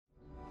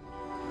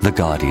The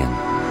Guardian.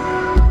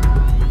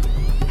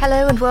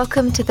 Hello and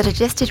welcome to the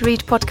Digested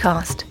Read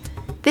podcast.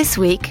 This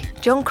week,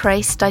 John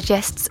Crace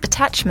digests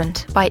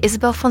Attachment by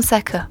Isabel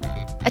Fonseca.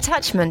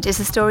 Attachment is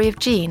the story of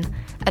Jean,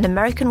 an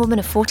American woman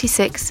of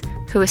 46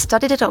 who has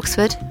studied at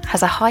Oxford,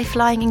 has a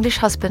high-flying English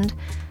husband,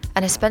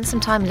 and has spent some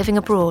time living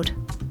abroad.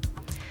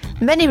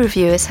 Many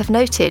reviewers have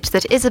noted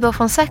that Isabel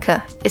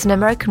Fonseca is an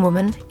American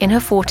woman in her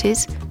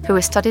 40s who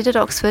has studied at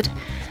Oxford,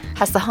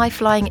 has the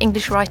high-flying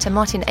English writer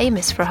Martin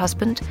Amis for a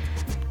husband,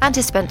 and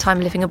has spent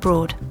time living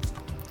abroad.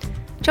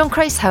 John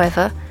Crace,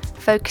 however,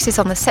 focuses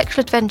on the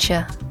sexual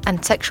adventure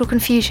and sexual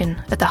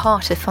confusion at the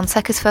heart of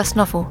Fonseca's first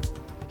novel.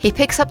 He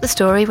picks up the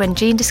story when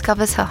Jean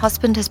discovers her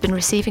husband has been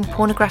receiving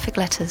pornographic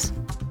letters.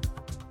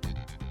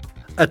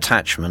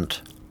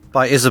 Attachment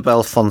by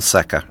Isabel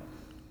Fonseca.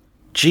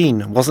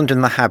 Jean wasn't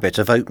in the habit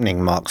of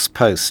opening Mark's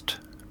post,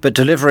 but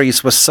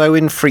deliveries were so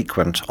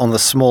infrequent on the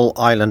small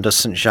island of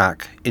St.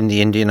 Jacques in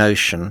the Indian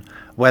Ocean,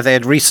 where they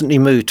had recently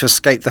moved to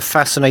escape the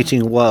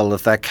fascinating whirl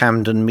of their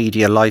Camden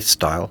media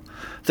lifestyle,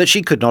 that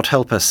she could not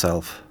help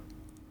herself.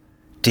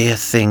 Dear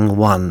Thing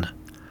 1,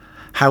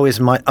 how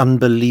is my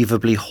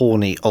unbelievably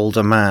horny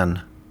older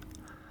man?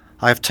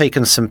 I have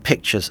taken some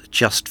pictures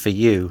just for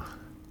you.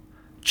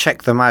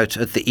 Check them out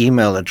at the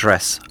email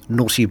address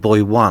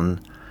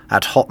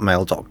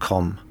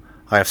naughtyboy1@hotmail.com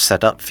I have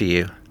set up for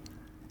you.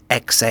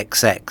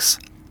 XXX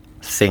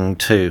Thing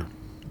 2.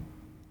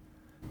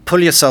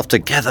 Pull yourself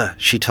together,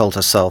 she told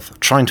herself,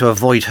 trying to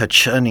avoid her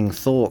churning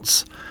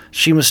thoughts.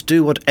 She must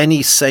do what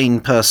any sane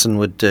person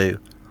would do.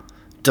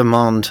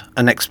 Demand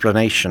an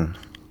explanation.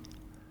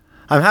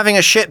 I'm having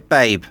a shit,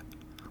 babe,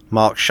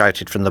 Mark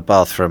shouted from the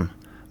bathroom.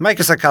 Make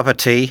us a cup of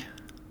tea.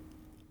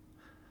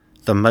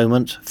 The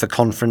moment for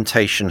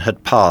confrontation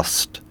had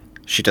passed,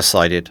 she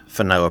decided,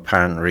 for no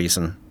apparent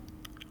reason.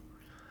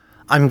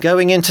 I'm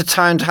going into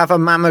town to have a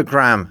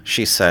mammogram,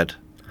 she said.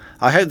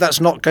 I hope that's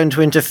not going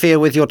to interfere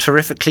with your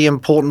terrifically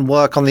important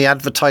work on the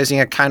advertising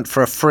account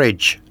for a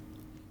fridge.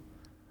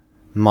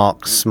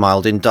 Mark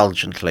smiled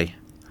indulgently,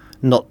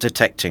 not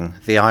detecting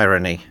the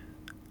irony,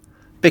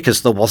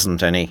 because there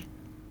wasn't any.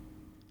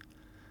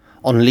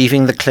 On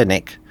leaving the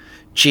clinic,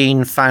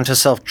 Jean found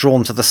herself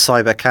drawn to the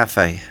cyber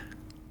cafe.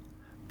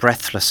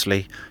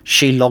 Breathlessly,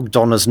 she logged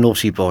on as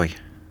Naughty Boy.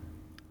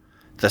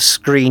 The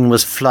screen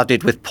was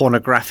flooded with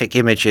pornographic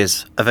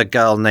images of a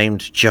girl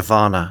named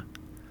Giovanna.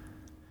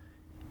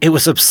 It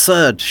was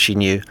absurd, she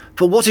knew,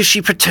 but what if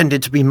she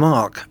pretended to be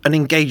Mark and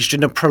engaged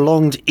in a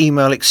prolonged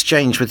email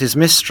exchange with his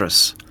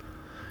mistress?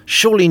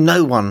 Surely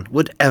no one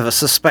would ever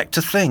suspect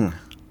a thing.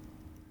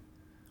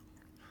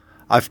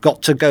 I've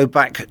got to go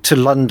back to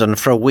London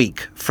for a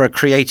week for a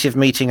creative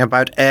meeting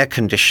about air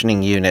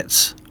conditioning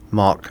units,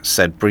 Mark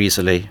said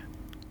breezily.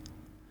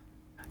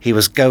 He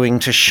was going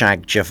to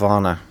shag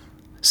Giovanna.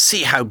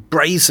 See how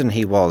brazen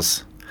he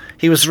was.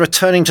 He was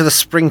returning to the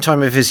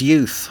springtime of his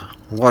youth,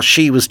 while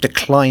she was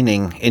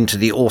declining into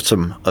the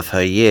autumn of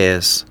her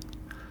years.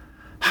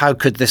 How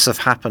could this have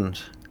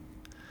happened?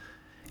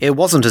 It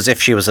wasn't as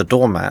if she was a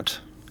doormat.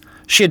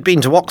 She had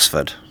been to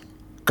Oxford.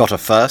 Got a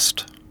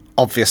first,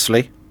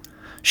 obviously.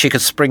 She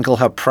could sprinkle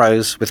her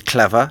prose with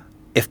clever,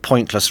 if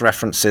pointless,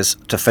 references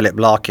to Philip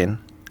Larkin.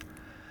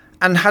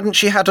 And hadn't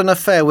she had an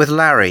affair with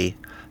Larry,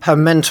 her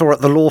mentor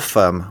at the law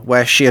firm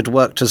where she had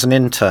worked as an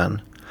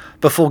intern,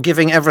 before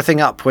giving everything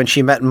up when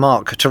she met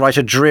Mark to write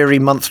a dreary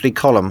monthly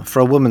column for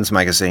a woman's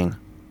magazine?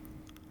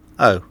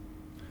 Oh,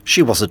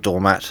 she was a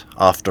doormat,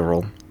 after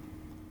all.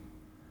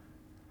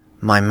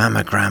 My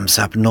mammogram's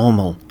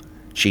abnormal,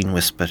 Jean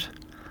whispered.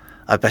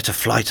 I'd better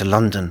fly to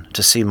London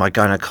to see my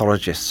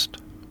gynecologist.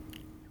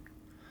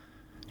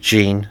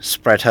 Jean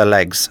spread her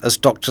legs as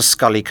Dr.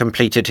 Scully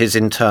completed his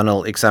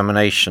internal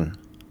examination.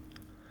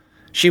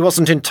 She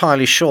wasn't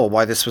entirely sure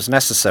why this was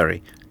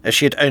necessary, as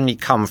she had only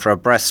come for a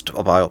breast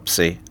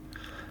biopsy,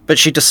 but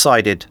she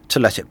decided to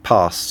let it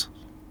pass.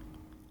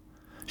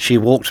 She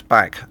walked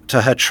back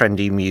to her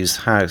trendy Muse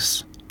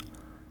house.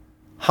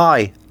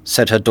 Hi,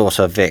 said her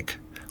daughter Vic,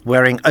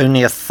 wearing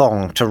only a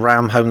thong to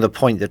ram home the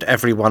point that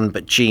everyone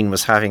but Jean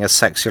was having a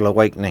sexual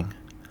awakening.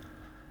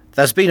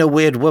 There's been a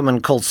weird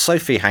woman called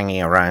Sophie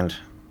hanging around.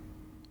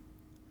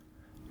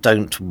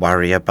 Don't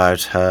worry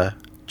about her,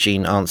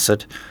 Jean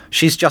answered.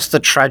 She's just the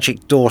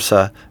tragic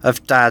daughter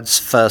of Dad's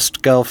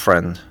first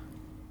girlfriend.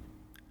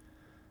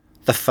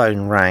 The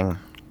phone rang.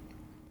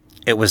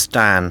 It was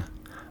Dan,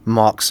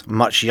 Mark's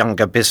much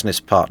younger business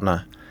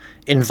partner,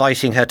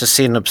 inviting her to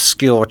see an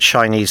obscure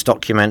Chinese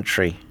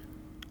documentary.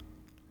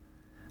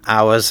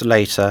 Hours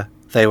later,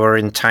 they were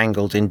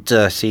entangled in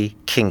dirty,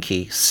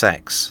 kinky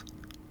sex.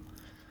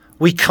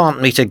 We can't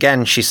meet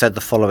again, she said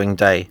the following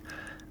day,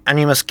 and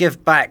you must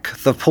give back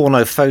the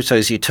porno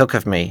photos you took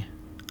of me.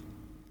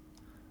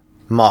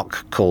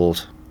 Mark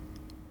called.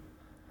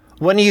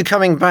 When are you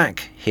coming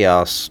back? He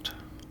asked.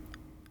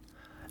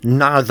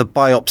 Now the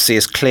biopsy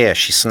is clear,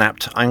 she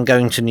snapped. I'm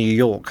going to New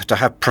York to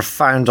have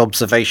profound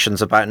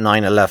observations about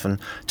 9/11,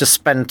 to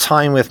spend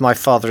time with my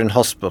father in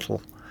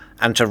hospital,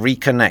 and to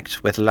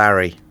reconnect with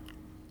Larry.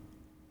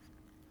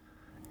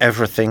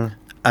 Everything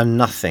and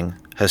nothing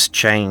has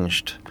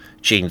changed,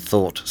 Jean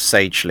thought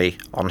sagely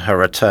on her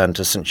return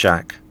to St.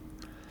 Jacques.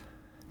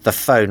 The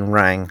phone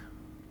rang.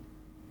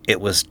 It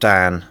was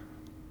Dan.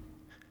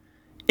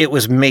 "It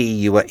was me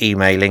you were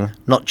emailing,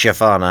 not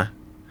Giovanna,"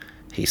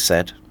 he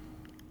said.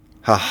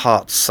 Her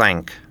heart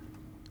sank.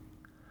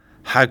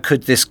 How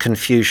could this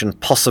confusion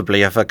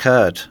possibly have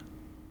occurred?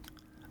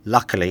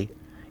 Luckily,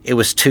 it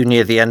was too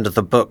near the end of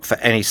the book for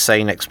any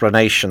sane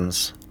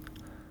explanations.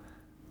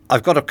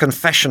 "I've got a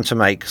confession to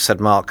make," said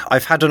Mark.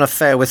 "I've had an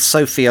affair with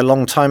Sophie a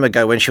long time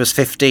ago when she was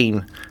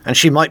 15, and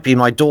she might be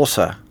my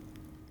daughter."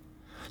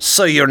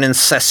 "So you're an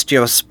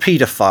incestuous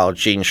paedophile,"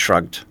 Jean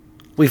shrugged.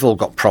 "We've all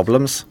got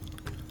problems.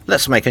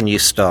 Let's make a new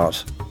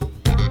start."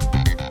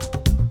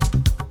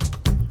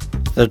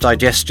 The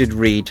digested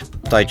read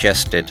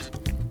digested.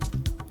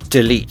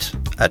 Delete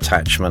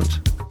attachment.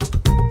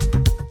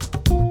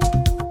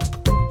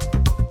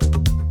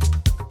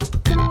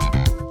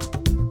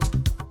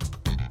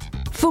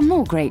 For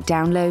more great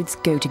downloads,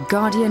 go to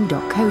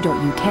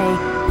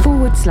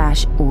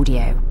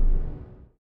guardian.co.uk/audio.